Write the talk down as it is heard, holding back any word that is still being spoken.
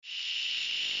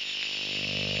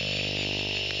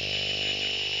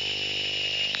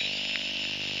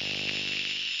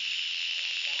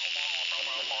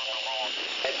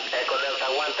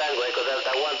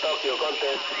Delta 1 Tokyo,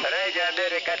 contest. Radio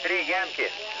America 3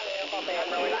 Yankee. Radio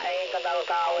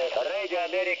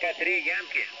America 3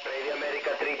 Yankee. Radio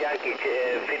America 3 Yankee,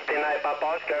 59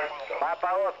 Papa Oscar.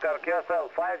 Papa Oscar, QSL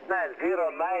 59093.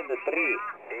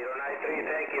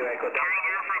 093, thank you, Echo.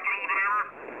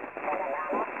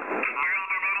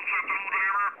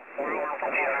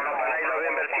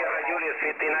 November Sierra Julius,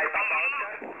 59 Papa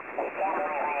Oscar.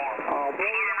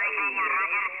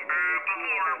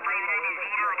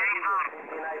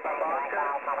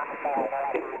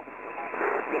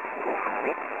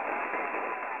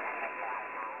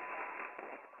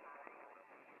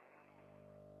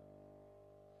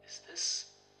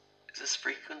 Is this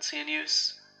frequency in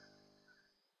use?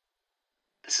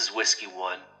 This is Whiskey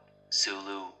 1,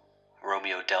 Zulu,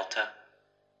 Romeo Delta,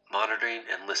 monitoring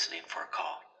and listening for a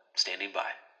call. Standing by.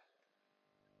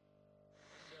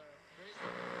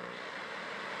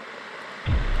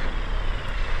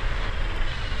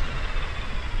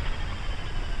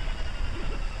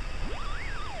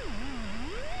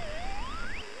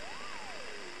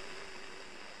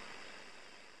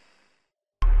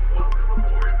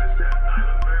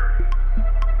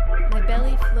 My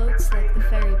belly floats like the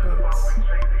ferry boats,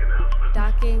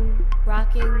 docking,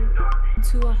 rocking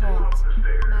to a halt.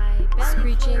 My belly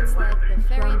screeching like the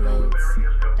ferry boats,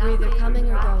 we're either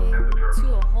coming or going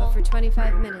to a halt. But for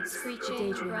 25 minutes, the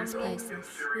daydream is priceless.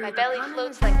 My belly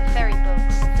floats like the ferry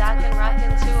boats, docking,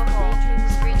 rocking to a halt.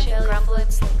 Screeching, grumbling,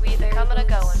 we either coming or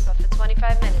going. But for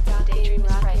 25 minutes, the daydream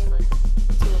is priceless.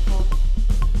 To a halt.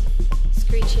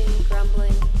 Screeching,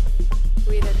 grumbling,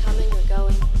 we're either coming or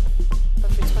going.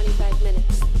 But for 25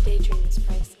 minutes, the daydream is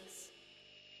priceless.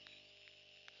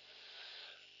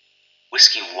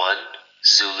 Whiskey 1,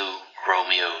 Zulu,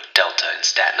 Romeo, Delta in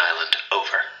Staten Island,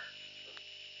 over.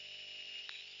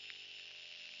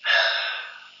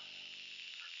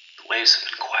 The waves have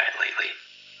been quiet lately.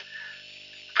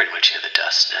 Pretty much hear the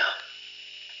dust now.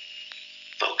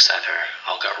 Folks either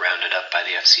all got rounded up by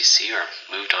the FCC or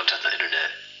moved onto the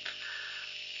internet.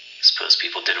 I suppose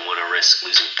people didn't want to risk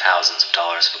losing thousands of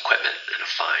dollars of equipment and a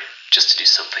fine just to do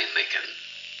something they can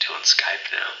do on Skype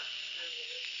now.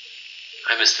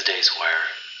 I miss the days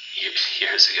where,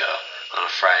 years ago, on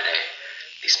a Friday,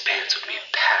 these bands would be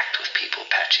packed with people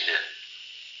patching in.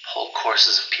 Whole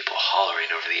courses of people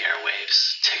hollering over the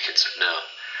airwaves, tickets or no.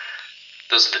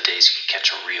 Those are the days you could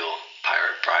catch a real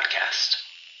pirate broadcast.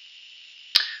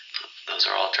 Those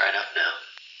are all dried up now.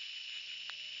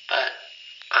 But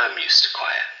I'm used to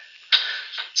quiet.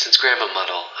 Since Grandma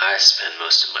Muddle, I spend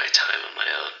most of my time on my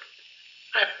own.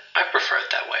 I prefer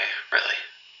it that way, really.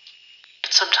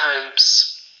 But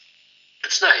sometimes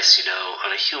it's nice,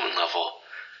 on a human level,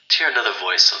 to hear another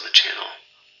voice on the channel.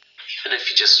 Even if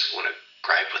you just want to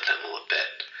gripe with them a little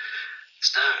bit.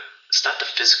 It's not the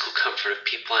physical comfort of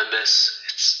people I miss,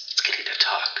 it's getting to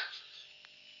talk.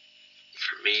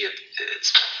 For me,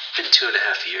 it's been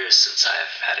 2.5 years since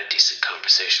I've had a decent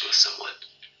conversation with someone.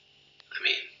 I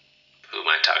mean, who am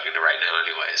I talking to right now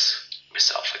anyways?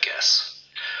 Myself, I guess.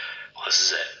 Well, this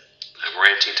is it. I'm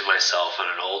ranting to myself on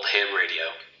an old ham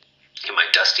radio in my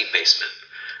dusty basement.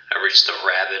 I reached the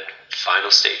rabid, final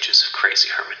stages of crazy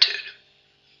hermitude.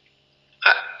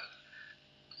 I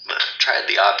tried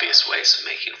the obvious ways of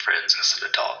making friends as an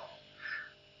adult.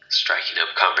 Striking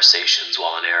up conversations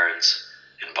while on errands,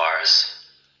 in bars.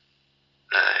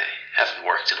 I haven't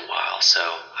worked in a while, so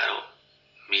I don't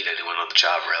meet anyone on the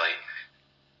job, really.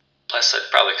 Plus,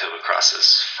 I'd probably come across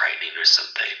as frightening or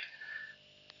something.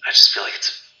 I just feel like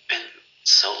it's been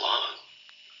so long.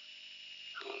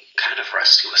 I'm kind of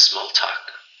rusty with small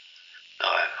talk,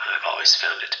 though I've always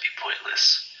found it to be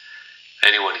pointless.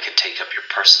 Anyone can take up your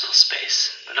personal space,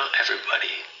 but not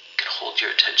everybody can hold your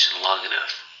attention long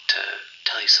enough to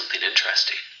tell you something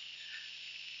interesting.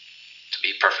 To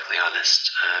be perfectly honest,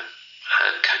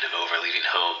 I'm kind of over leaving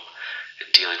home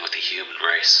and dealing with the human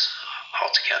race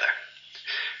altogether.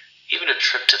 Even a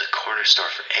trip to the corner store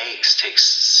for eggs takes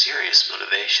serious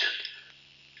motivation.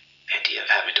 The idea of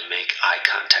having to make eye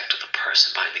contact with a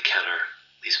person behind the counter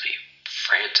leaves me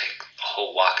frantic the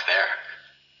whole walk there.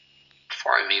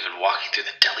 Before I'm even walking through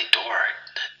the deli door, I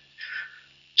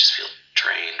just feel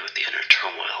drained with the inner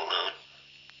turmoil alone.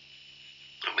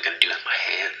 What am I going to do with my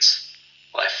hands?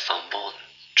 Will I fumble and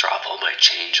drop all my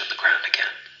change on the ground again?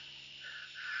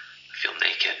 I feel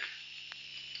naked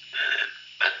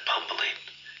and bumbling.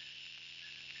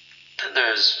 Then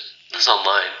there's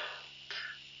online.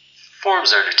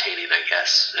 Forums are entertaining, I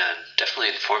guess, and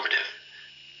definitely informative.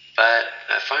 But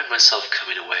I find myself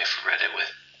coming away from Reddit with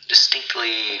a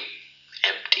distinctly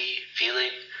empty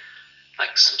feeling,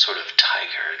 like some sort of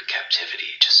tiger in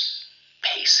captivity, just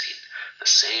pacing, the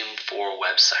same 4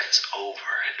 websites over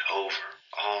and over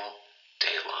all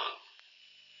day long.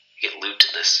 You get looped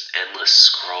in this endless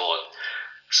scroll, and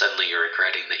suddenly you're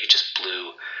regretting that you just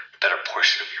blew the better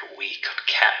portion of your week on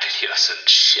cat videos and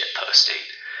shit posting.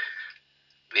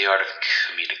 The art of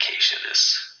communication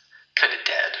is kind of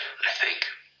dead, I think.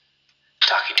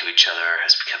 Talking to each other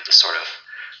has become the sort of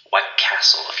White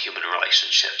Castle of human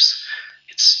relationships.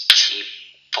 It's cheap,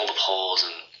 full of holes,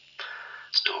 and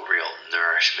there's no real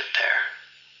nourishment there.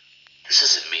 This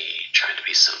isn't me trying to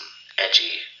be some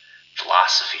edgy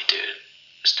philosophy dude.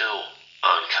 There's no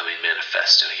oncoming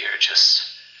manifesto here, just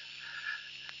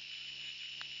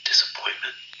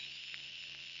disappointment.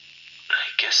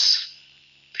 I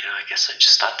guess I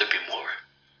just thought there'd be more.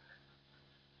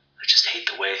 I just hate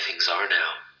the way things are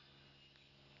now.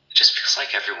 It just feels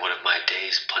like every one of my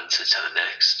days blends into the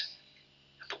next.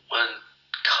 And the one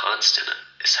constant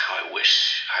is how I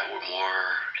wish I were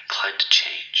more inclined to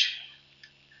change.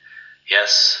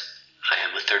 Yes, I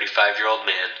am a 35-year-old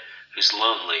man who's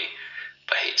lonely,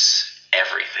 but hates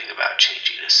everything about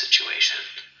changing his situation.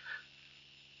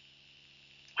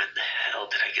 When the hell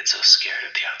did I get so scared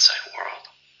of the outside world?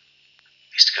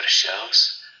 I used to go to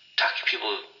shows, talking to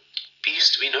people who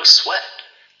used to be no sweat.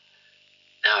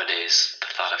 Nowadays,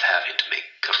 the thought of having to make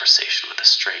conversation with a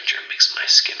stranger makes my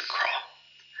skin crawl.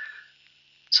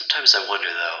 Sometimes I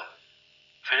wonder, though,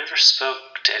 if I never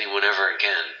spoke to anyone ever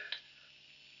again,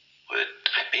 would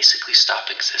I basically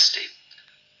stop existing?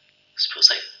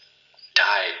 Suppose I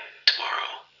died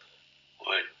tomorrow.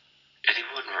 Would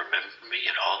anyone remember me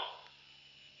at all?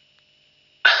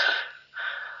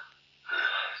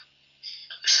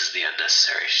 This is the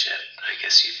unnecessary shit I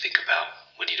guess you think about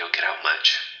when you don't get out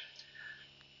much.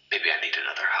 Maybe I need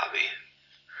another hobby.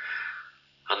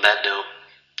 On that note,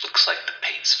 looks like the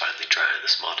paint's finally dry on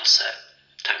this model set.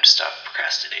 Time to stop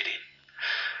procrastinating.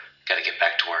 Gotta get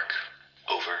back to work.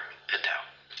 Over and out.